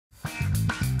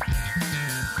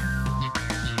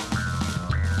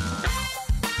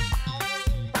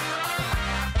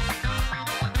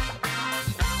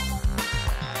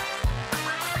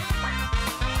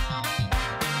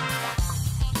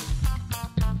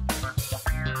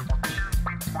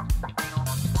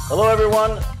Hello,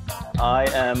 everyone.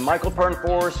 I am Mikael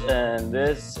Pernfors, and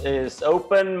this is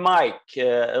Open Mic.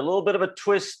 A little bit of a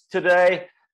twist today.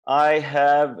 I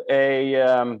have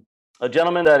a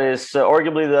gentleman that is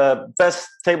arguably the best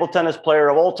table tennis player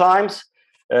of all times,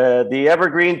 the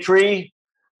evergreen tree,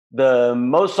 the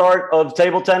Mozart of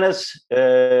table tennis,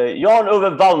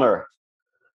 Jan-Ove Waldner.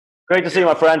 Great to see you,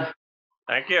 my friend.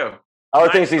 Thank you. How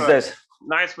are things these days?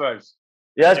 Nice words.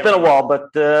 Yeah, it's been a while, but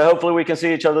hopefully we can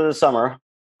see each other this summer.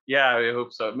 Yeah, we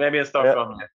hope so. Maybe in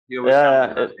Stockholm.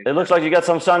 Yeah, it looks like you got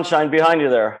some sunshine behind you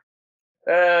there.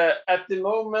 At the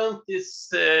moment,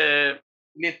 it's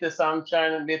little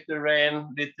sunshine, little rain,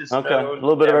 little snow. Okay, a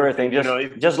little bit of everything.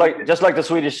 Just like the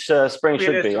Swedish spring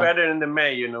should be. Weather in the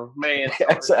May, May and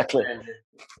exactly.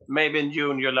 Maybe in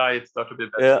June, July, it starts to be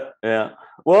better. Yeah.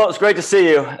 Well, it's great to see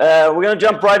you. We're going to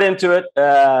jump right into it.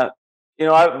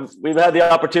 We've had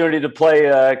the opportunity to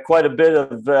play quite a bit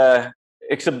of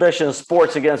exhibition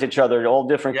sports against each other, all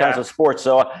different kinds of sports.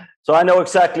 So I know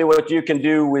exactly what you can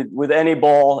do with any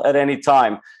ball at any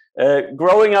time.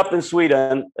 Growing up in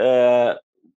Sweden,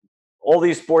 all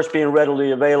these sports being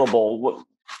readily available,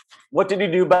 what did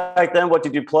you do back then? What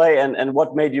did you play, and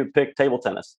what made you pick table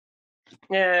tennis?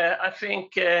 Yeah, I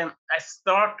think I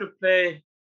started to play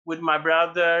with my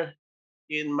brother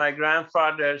in my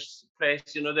grandfather's place.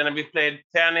 Then we played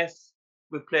tennis,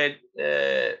 we played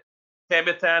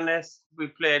table tennis, we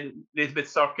played a little bit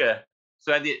soccer.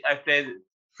 So I played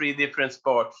 3 different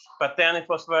sports. But then it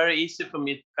was very easy for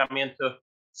me to come into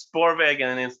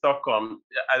Spårvägen in Stockholm.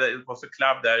 It was a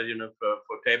club there,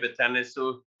 for table tennis.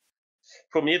 So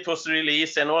for me, it was really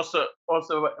easy. And also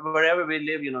wherever we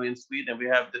live, in Sweden, we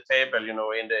have the table,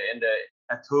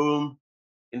 at home,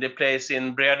 in the place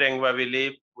in Bredäng where we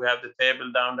live, we have the table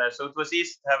down there. So it was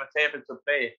easy to have a table to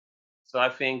play. So I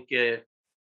think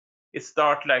it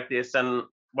started like this. And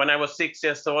when I was 6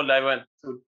 years old, I went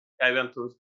to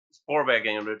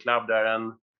Spårvägen in the club there,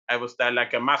 and I was there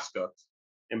like a mascot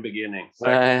in beginning. So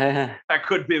I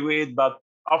could be weird, but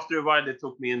after a while they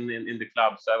took me in the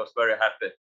club. So I was very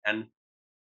happy, and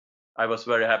I was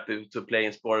very happy to play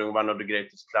in Spårvägen, one of the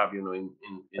greatest clubs, in Sweden.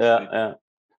 Yeah.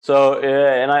 So,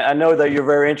 and I know that you're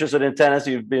very interested in tennis.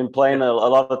 You've been playing a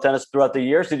lot of tennis throughout the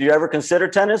years. Did you ever consider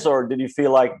tennis, or did you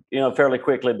feel like, fairly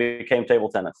quickly became table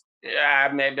tennis? Yeah,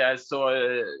 maybe I saw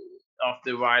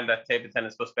after a while that table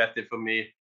tennis was better for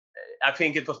me. I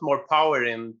think it was more power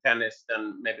in tennis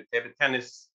than maybe table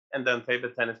tennis, and then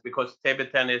table tennis, because table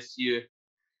tennis, you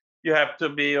have to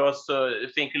be also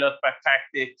think a lot about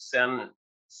tactics, and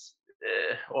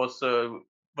also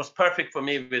was perfect for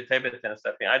me with table tennis.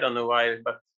 I think, I don't know why,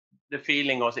 but the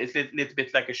feeling also, it's a little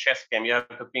bit like a chess game. You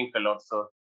have to think a lot. So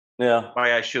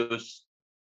why I choose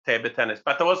table tennis.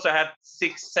 But I also had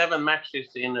 6-7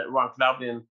 matches in one club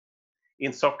in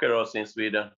soccer also in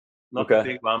Sweden. Not a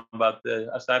big one, but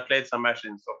I played some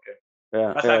matches in soccer.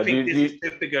 But I think this is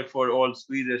typical for all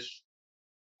Swedish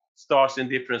stars in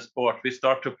different sports. We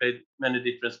start to play many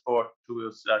different sports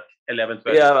towards like 11,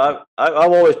 12. Yeah,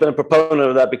 I've always been a proponent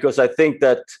of that, because I think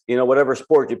that, whatever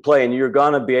sport you play, and you're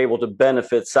going to be able to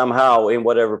benefit somehow in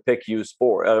whatever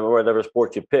whatever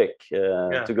sport you pick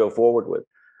to go forward with.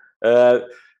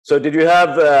 So did you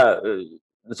have,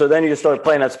 so then you started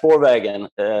playing at Spårvägen.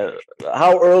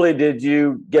 How early did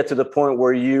you get to the point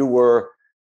where you were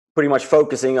pretty much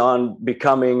focusing on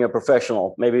becoming a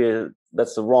professional? Maybe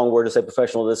that's the wrong word to say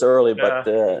professional this early, but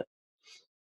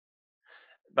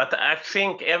I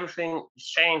think everything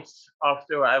changed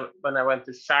after when I went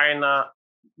to China,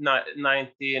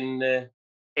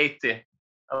 1980.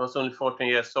 I was only 14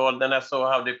 years old. Then I saw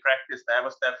how they practiced. I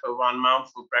was there for 1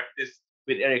 month for practice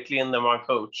with Eric Linden, one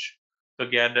coach,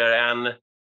 together. And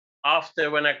after,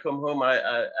 when I come home,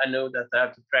 I know that I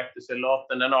have to practice a lot.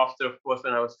 And then after, of course,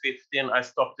 when I was 15, I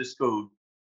stopped the school.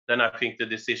 Then I think the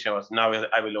decision was, now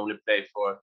I will only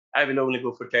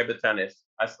go for table tennis.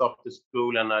 I stopped the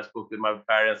school, and I spoke with my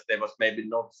parents. They was maybe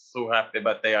not so happy,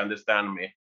 but they understand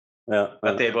me.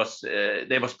 But they was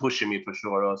pushing me for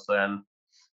sure also. And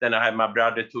then I had my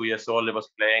brother, 2 years old, he was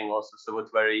playing also, so it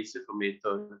was very easy for me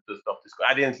to stop the school.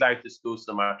 I didn't like the school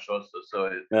so much also,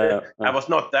 so I was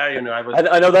not there, I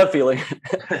know that feeling.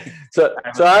 so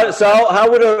how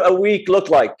would a week look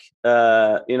like?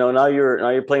 Now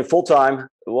you're playing full time.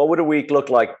 What would a week look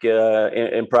like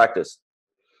in practice?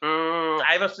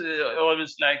 I was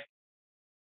always like,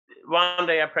 one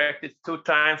day I practiced 2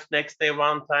 times, next day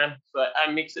 1 time, so I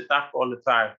mix it up all the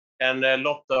time, and a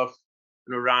lot of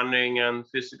running and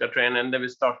physical training. And then we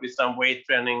start with some weight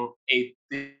training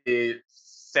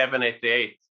 87,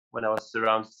 88 when I was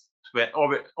around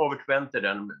over 20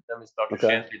 then we started to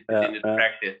change it in the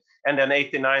practice. And then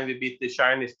 89 we beat the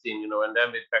Chinese team, and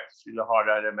then we practiced really hard,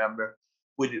 I remember,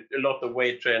 with a lot of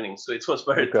weight training. So it was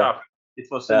very tough. It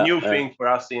was a new thing for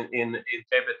us in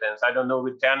table tennis. I don't know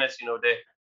with tennis, they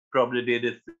probably did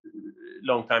it a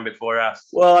long time before us.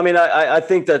 Well, I mean, I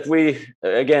think that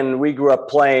we grew up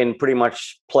pretty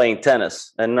much playing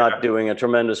tennis and not doing a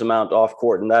tremendous amount off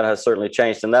court, and that has certainly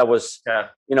changed. And that was,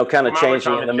 kind of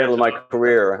changing in the middle of my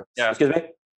career. Yeah. Excuse me?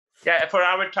 Yeah, for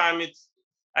our time,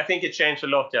 I think it changed a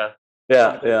lot. Yeah.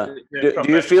 Yeah. Do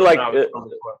you feel like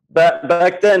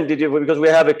back then? Did you? Because we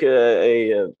have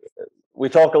we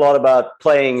talk a lot about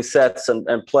playing sets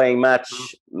and playing match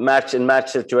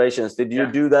situations. Did you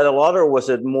do that a lot, or was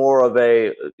it more of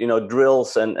a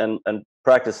drills and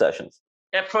practice sessions?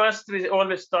 At first, we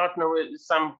always start with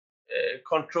some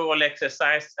control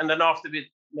exercise, and then after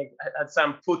we had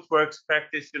some footwork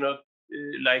practice,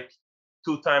 like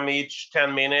 2 times each,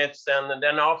 10 minutes, and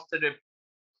then after the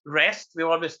rest, we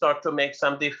always start to make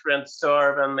some different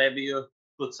serve, and maybe you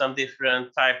put some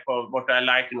different type of what I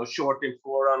like, short in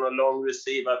forehand or long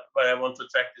receive, where I want to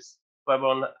practice,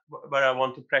 where I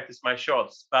want to practice my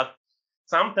shots. But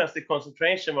sometimes the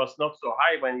concentration was not so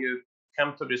high when you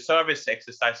come to the service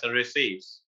exercise and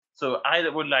receives. So I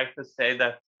would like to say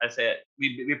that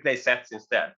we play sets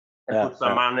instead and put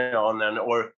some money on,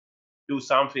 or do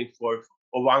something or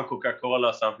 1 Coca-Cola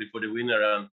or something for the winner.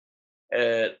 And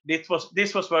this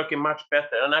was working much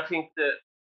better. And I think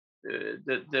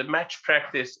the match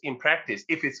practice in practice,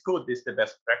 if it's good, is the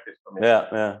best practice for me.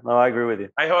 Yeah. No, I agree with you.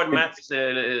 I heard Mats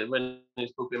when he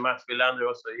spoke with Mats Wilander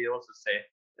also. He also say,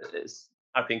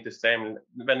 I think the same.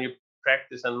 When you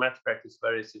practice and match practice,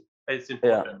 it's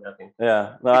important. I think.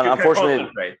 Yeah. No,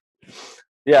 unfortunately.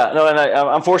 Yeah, no, and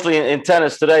unfortunately in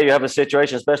tennis today you have a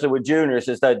situation, especially with juniors,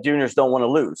 is that juniors don't want to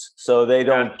lose, so they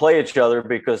don't play each other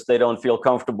because they don't feel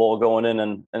comfortable going in,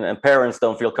 and parents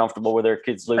don't feel comfortable with their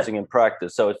kids losing in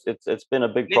practice. So it's been a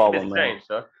big problem. Strange,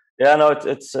 huh? Yeah, no,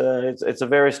 it's a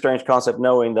very strange concept,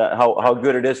 knowing that how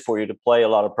good it is for you to play a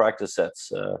lot of practice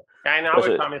sets. In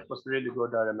our time it was really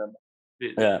good. I remember.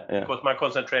 Because my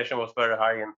concentration was very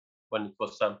high when it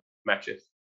was some matches.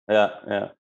 Yeah.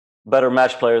 Better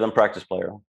match player than practice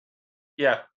player.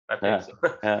 Yeah, I think so.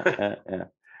 Yeah.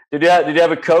 Did you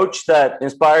have a coach that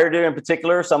inspired you in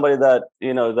particular? Somebody that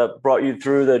that brought you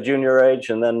through the junior age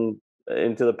and then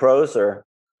into the pros, or?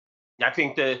 I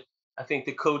think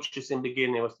the coaches in the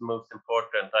beginning was the most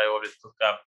important. I always took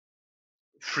up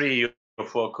 3 or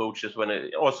 4 coaches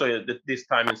also this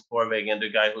time in Sporvig, and the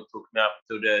guy who took me up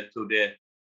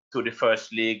to the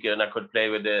first league, and I could play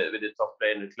with the top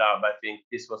player in the club. I think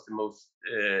this was the most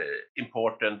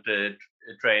important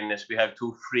trainers. We have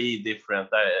 2, 3 different.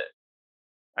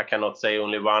 I cannot say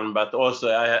only one, but also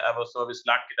I was always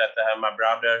lucky that I have my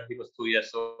brother. He was 2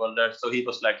 years older, so he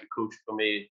was like a coach for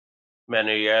me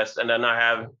many years. And then I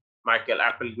have Michael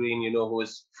Applegreen, who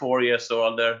is 4 years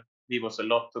older. We was a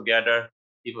lot together.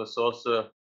 He was also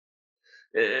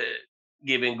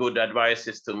giving good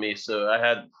advices to me. So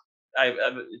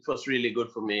it was really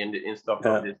good for me in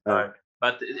Stockholm this time.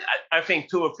 But I think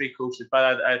 2 or 3 coaches,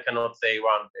 but I cannot say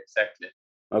one exactly.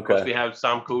 Okay. Because we have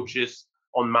some coaches.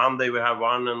 On Monday we have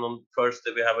one, and on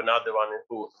Thursday we have another one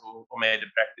who made the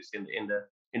practice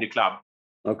in the club.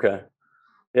 Okay.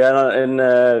 Yeah, and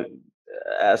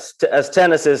as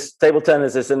table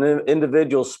tennis is an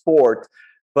individual sport,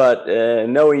 but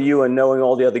knowing you and knowing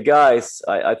all the other guys,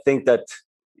 I think that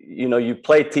you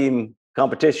play team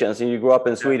competitions, and you grew up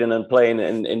in Sweden and playing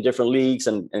in different leagues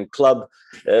and club.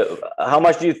 How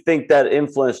much do you think that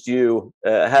influenced you,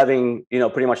 having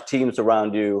pretty much teams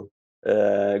around you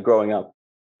growing up?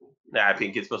 I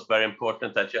think it was very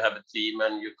important that you have a team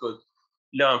and you could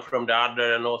learn from the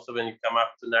other, and also when you come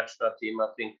up to national team, I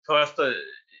think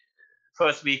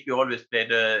first week we always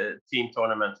played a team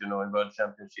tournament, in World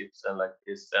Championships and like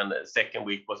this, and the second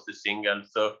week was the single.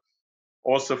 So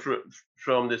also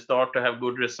from the start to have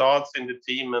good results in the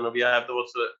team, and we have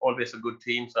also always a good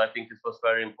team. So I think it was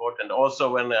very important.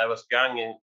 Also when I was young,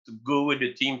 to go with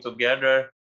the team together,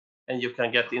 and you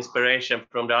can get inspiration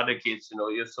from the other kids.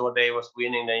 You saw they was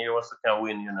winning, then you also can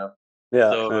win.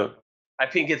 I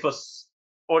think it was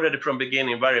already from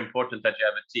beginning very important that you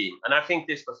have a team, and I think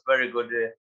this was very good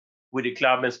with the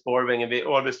club in Sporving, and we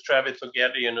always travel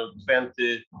together.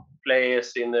 20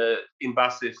 players in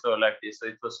buses or like this. So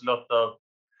it was a lot of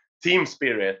team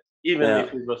spirit, even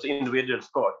if it was individual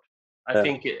sport. I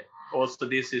think also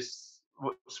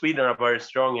Sweden are very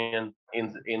strong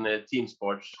in team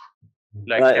sports.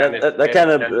 Like that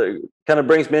kind of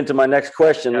brings me into my next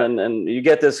question, and you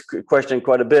get this question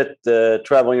quite a bit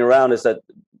traveling around, is that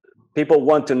people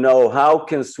want to know, how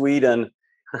can Sweden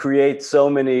create so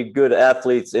many good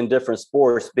athletes in different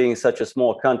sports, being such a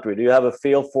small country? Do you have a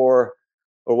feel for,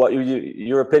 or what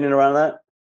your opinion around that?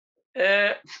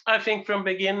 I think from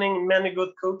beginning, many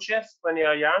good coaches when you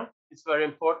are young. It's very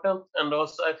important, and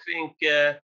also I think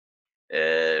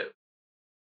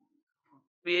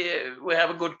we have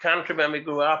a good country when we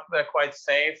grow up. We're quite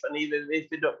safe, and even if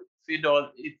we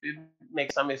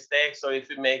make some mistakes, or if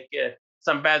we make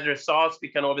some bad results, we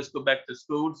can always go back to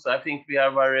school. So I think we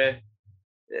are very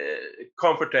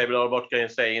comfortable, or what can you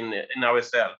say, in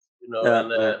ourselves, you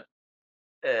know.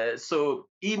 So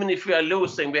even if we are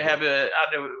losing, we have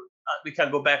we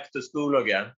can go back to school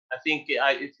again. I think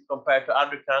if you compare to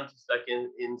other countries, like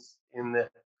in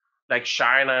like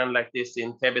China and like this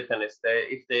in table tennis,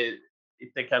 if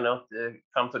they cannot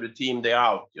come to the team, they're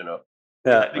out, you know.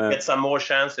 They get some more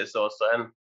chances also.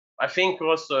 And I think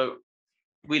also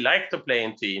we like to play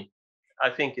in team. I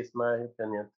think it's my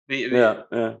opinion.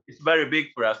 It's very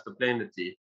big for us to play in the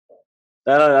team.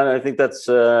 And I think that's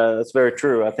very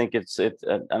true. I think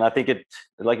and I think it,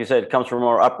 like you said, it comes from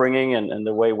our upbringing and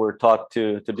the way we're taught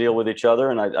to deal with each other.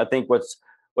 And I think what's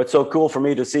so cool for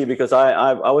me to see, because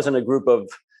I was in a group of,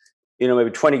 you know,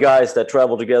 maybe 20 guys that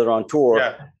traveled together on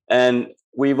tour, and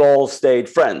we've all stayed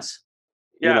friends.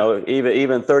 You know,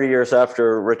 even 30 years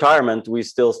after retirement, we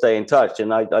still stay in touch.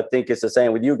 And I think it's the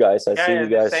same with you guys. I see you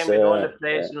guys. Same with all the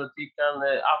players, you know,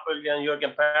 Tikan, Appelgren,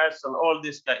 Jürgen Persson, all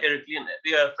these guys, Erik Lind,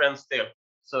 we are friends still.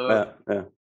 So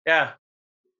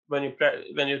when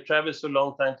you travel so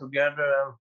long time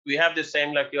together, we have the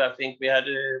same like you. I think we had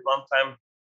one time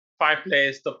 5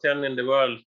 players top 10 in the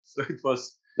world. So it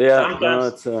was.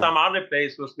 Sometimes some other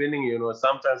players was winning, you know.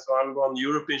 Sometimes one won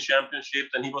European Championship,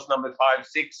 and he was number 5,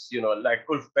 6, you know, like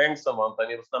Ulf Bengtsson one time.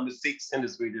 He was number 6 in the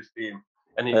Swedish team,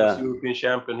 and he was European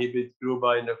champion. He beat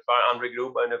Gruba in the Andre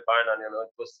Gruba in the final, you know.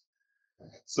 It was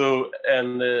so,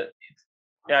 and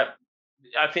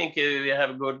I think we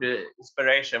have good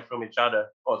inspiration from each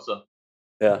other also.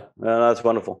 Yeah, that's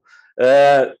wonderful.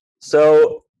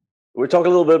 So we'll talk a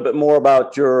little bit more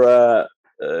about your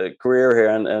career here,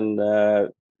 and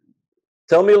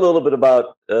tell me a little bit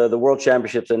about the World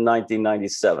Championships in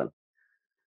 1997,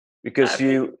 because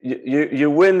you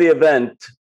win the event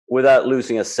without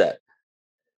losing a set.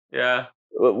 Yeah.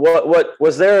 What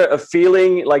was there a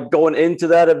feeling like going into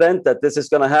that event that this is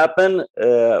going to happen,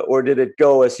 or did it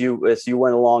go as you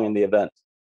went along in the event?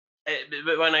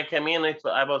 When I came in,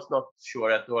 I was not sure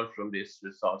at all from these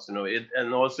results, you know.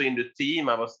 And also in the team,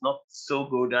 I was not so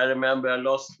good. I remember I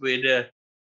lost with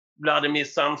Vladimir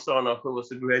Samsonov, who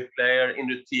was a great player in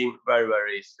the team, very,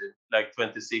 very easy, like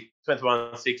 21-6,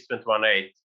 21-8.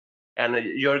 And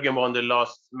Jürgen won the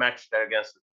last match there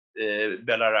against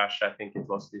Belarus, I think it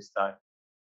was this time.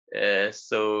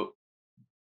 So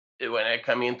when I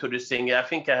come into the thing, I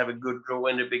think I have a good draw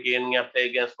in the beginning. I play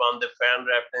against one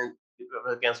defender, I play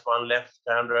against one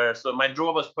left-hander. So my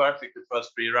draw was perfect the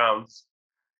first 3 rounds.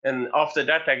 And after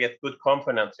that, I get good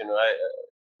confidence, you know.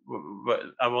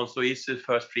 I won so easy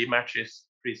first 3 matches,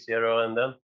 3-0, and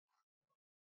then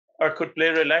I could play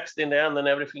relaxed in the end, and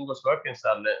everything was working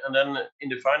suddenly. And then in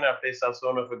the final, I played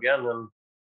Samsonov again, and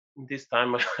this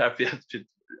time I felt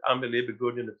unbelievably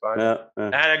good in the final.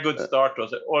 I had a good start.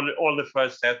 Also, all the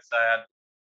first sets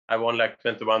I won like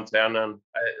 21-10, and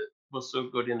I was so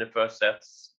good in the first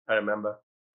sets. I remember.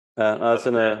 That's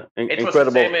an it was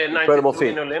incredible, the same incredible feat.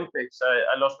 In Olympics.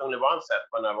 I lost only 1 set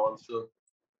when I won, so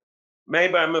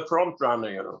maybe I'm a front runner,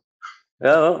 you know.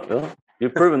 Yeah, well,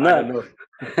 you've proven that.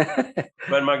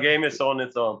 When my game is on,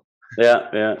 it's on.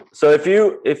 Yeah. So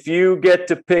if you get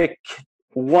to pick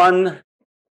one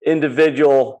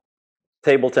individual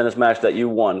table tennis match that you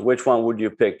won, which one would you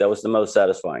pick that was the most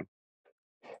satisfying?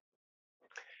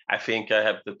 I think I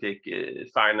have to pick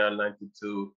final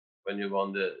 92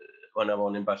 when I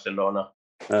won in Barcelona.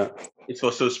 It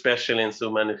was so special in so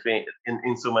many things,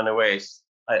 in so many ways.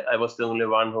 I was the only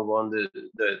one who won the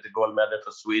gold medal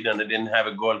for Sweden. I didn't have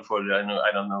a gold for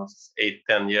I don't know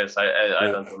 8-10 years.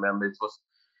 I don't remember. It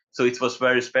was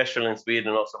very special in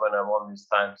Sweden also when I won this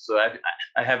time. So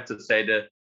I have to say that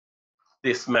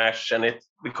this match, and it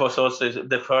because also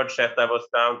the third set I was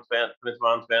down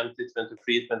 21-20,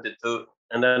 23-22,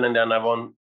 and then I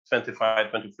won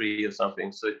 25-23 or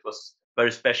something. So it was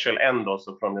very special end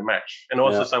also from the match, and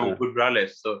also some good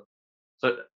rallies. So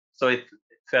it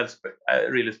felt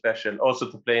really special. Also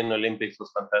to play in the Olympics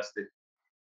was fantastic.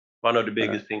 One of the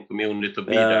biggest things for me, only to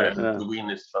be there and to win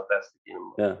is fantastic.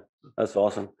 Yeah, that's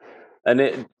awesome. And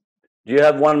do you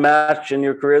have one match in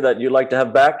your career that you'd like to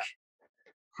have back?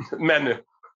 Many.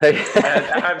 I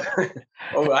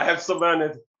have so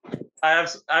many.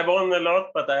 I won a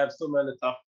lot, but I have so many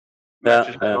tough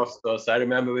matches I lost those. I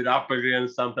remember with Appelgren,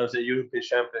 sometimes in European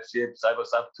Championships, I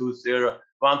was up 2-0.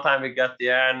 One time we got the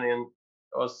Jan, and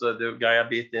also the guy I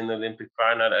beat in the Olympic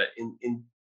final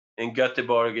in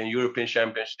Göteborg in European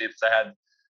Championships. I had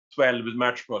 12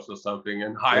 match balls or something,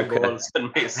 and high balls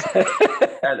and miss.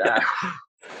 And,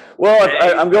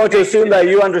 well, I'm going to assume that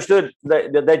you understood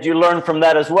that you learned from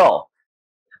that as well.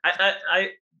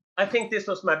 I think this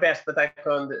was my best, but I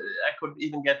could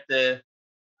even get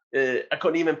I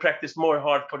could even practice more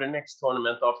hard for the next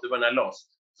tournament after when I lost.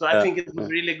 So I think it was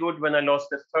really good when I lost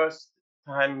the first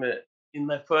time in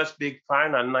my first big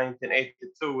final,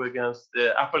 1982 against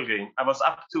Appelgren. I was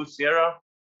up 2-0.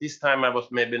 This time I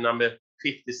was maybe number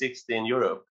 50, 60 in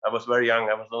Europe. I was very young.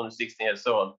 I was only 16 years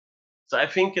old. So I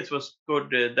think it was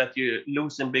good that you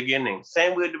lose in beginning.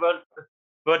 Same with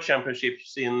World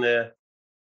Championships in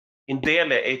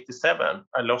Delhi, 87.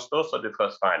 I lost also the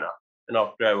first final, and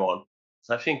after I won.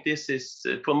 So I think this is,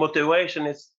 for motivation,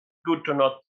 it's good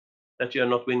to that you're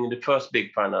not winning the first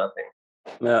big final, I think.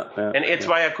 Yeah. And it's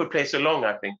why I could play so long,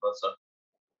 I think, also.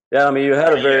 Yeah, I mean, you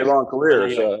had a very long career,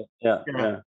 so yeah.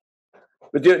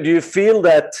 But do you feel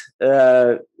that,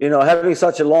 having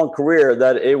such a long career,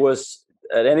 that it was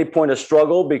at any point a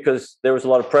struggle because there was a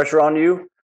lot of pressure on you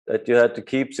that you had to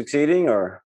keep succeeding,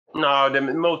 or? No, the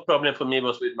most problem for me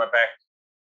was with my back.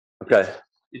 Okay.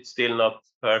 It's still not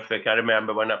perfect. I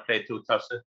remember when I played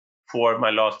 2004, my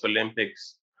last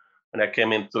Olympics, when I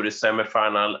came into the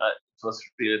semifinal, it was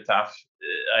really tough.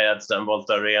 I had some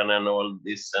Voltaren and all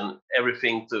this and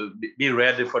everything to be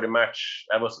ready for the match.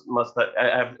 I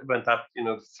went up,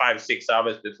 5-6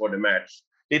 hours before the match.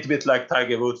 A little bit like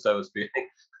Tiger Woods, I was feeling,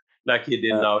 like he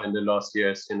did now in the last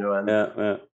years,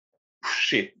 And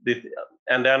shit.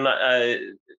 And then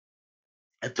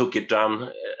I took it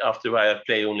down after I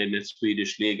played only the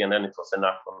Swedish league, and then it was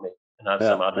enough for me. And I had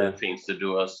some other things to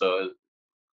do also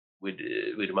with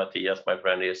Matthias, my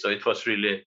friend here. So it was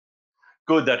really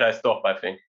good that I stopped, I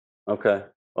think. Okay.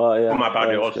 Well, yeah. For my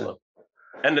body also. Good.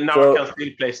 And now I can still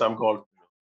play some golf.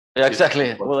 Yeah,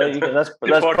 exactly. Well, that's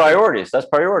priorities. That's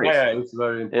priorities. Yeah, it's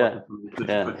very important for me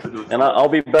to do. And I'll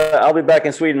be back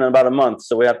in Sweden in about a month,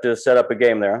 so we have to set up a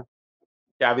game there.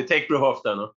 Yeah, we take Brohof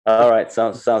then. All right,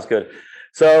 sounds good.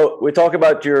 So we talk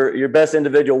about your best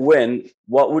individual win.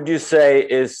 What would you say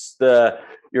is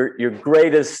your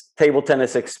greatest table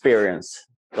tennis experience?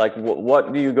 Like,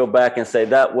 what do you go back and say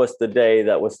that was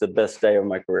the best day of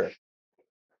my career?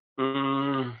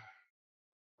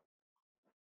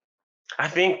 I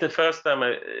think the first time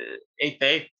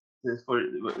 88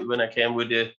 when I came with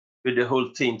the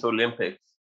whole team to Olympics.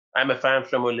 I'm a fan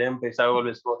from Olympics. I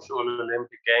always watch all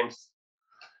Olympic games.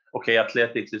 Okay,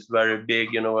 athletics is very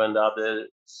big, and the other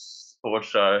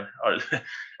sports are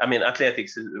I mean,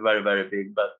 athletics is very, very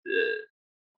big, but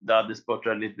the other sports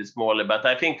are a little bit smaller. But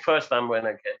I think first time when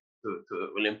I came to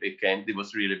Olympic Games, it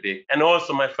was really big. And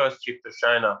also my first trip to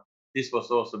China, this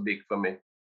was also big for me.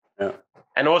 Yeah.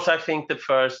 And also I think the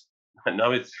first,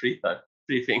 now it's three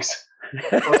things.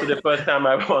 Also the first time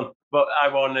I won, but I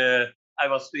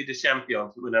was Swedish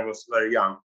champion when I was very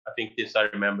young. I think this I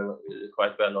remember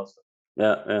quite well also.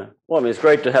 Yeah. Well, I mean, it's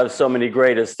great to have so many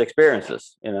greatest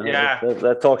experiences. Yeah.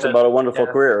 That talks about a wonderful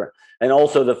career, and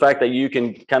also the fact that you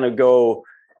can kind of go,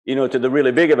 to the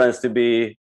really big events to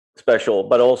be special,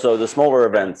 but also the smaller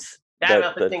events.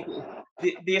 Yeah, I think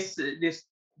these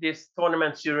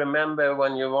tournaments you remember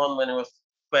when you won when it was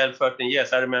 12, 13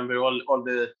 years. I remember all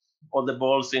the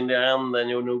balls in the end,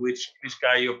 and which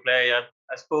guy you play.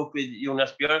 I spoke with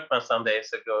Jonas Björkman some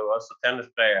days ago, also tennis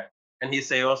player. And he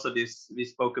say also this, we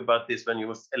spoke about this when he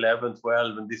was 11,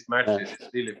 12, and this match is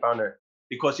really funny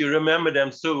because you remember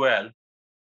them so well,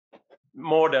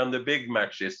 more than the big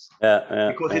matches.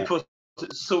 Because it was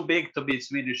so big to be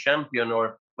Swedish champion,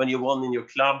 or when you won in your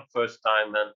club first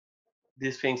time, and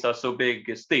these things are so big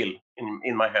still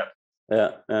in my head.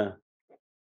 Yeah.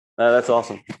 That's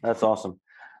awesome. That's awesome.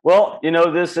 Well,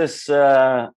 this is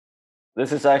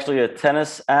actually a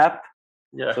tennis app.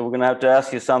 Yeah. So we're going to have to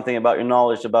ask you something about your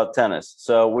knowledge about tennis.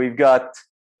 So we've got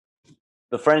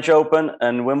the French Open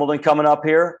and Wimbledon coming up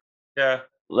here. Yeah.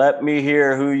 Let me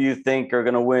hear who you think are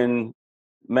going to win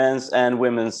men's and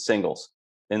women's singles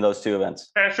in those two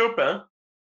events. French Open?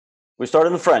 We start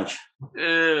in the French.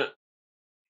 I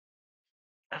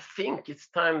think it's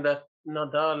time that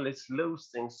Nadal is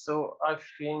losing. So I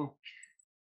think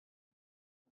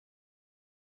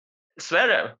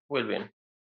Zverev will win.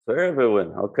 Zverev will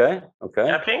win. Okay.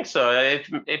 I think so. If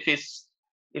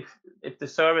the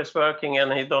serve is working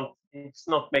and he's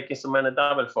not making so many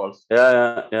double faults.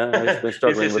 Yeah. He's been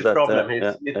struggling this is with his that. problem. He's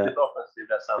a little bit offensive.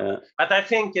 But I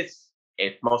think it's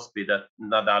it must be that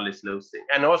Nadal is losing.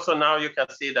 And also now you can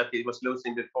see that he was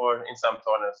losing before in some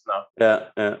tournaments now.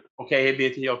 Yeah. Okay, he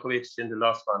beat Djokovic in the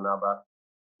last one now, but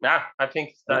yeah, I think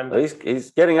it's time.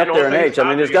 He's getting up there in age. I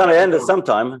mean, it's going to end at some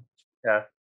time. Yeah.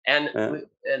 And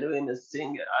in the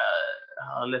thing,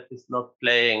 Halep is not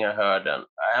playing a Herden.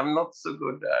 I am not so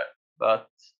good there, but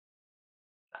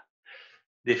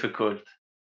difficult.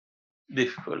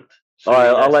 All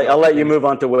right, I'll let you move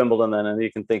on to Wimbledon then, and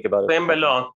you can think about it.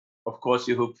 Wimbledon, of course,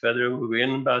 you hope Federer will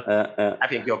win, but I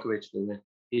think Djokovic will win.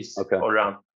 He's all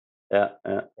around. Yeah.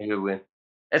 He will win.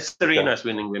 And Serena is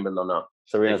winning Wimbledon now.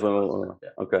 Serena's Wimbledon.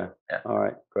 Yeah. Okay. Yeah. All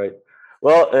right. Great.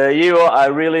 Well, I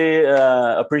really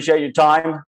appreciate your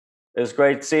time. It's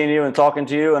great seeing you and talking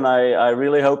to you, and I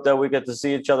really hope that we get to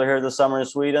see each other here this summer in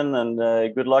Sweden. And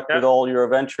good luck with all your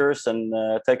adventures, and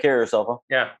take care of yourself. Huh?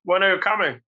 Yeah. When are you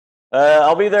coming?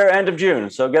 I'll be there end of June,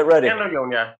 so get ready. End of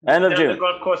June, yeah. End of June. The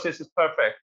golf courses is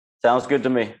perfect. Sounds good to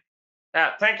me.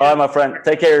 Yeah, thank you. All right, my friend.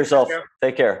 Take care of yourself.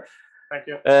 Take care. Thank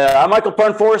you. I'm Michael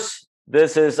Pernfors.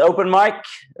 This is Open Mic.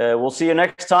 We'll see you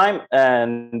next time.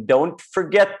 And don't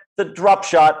forget the drop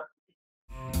shot.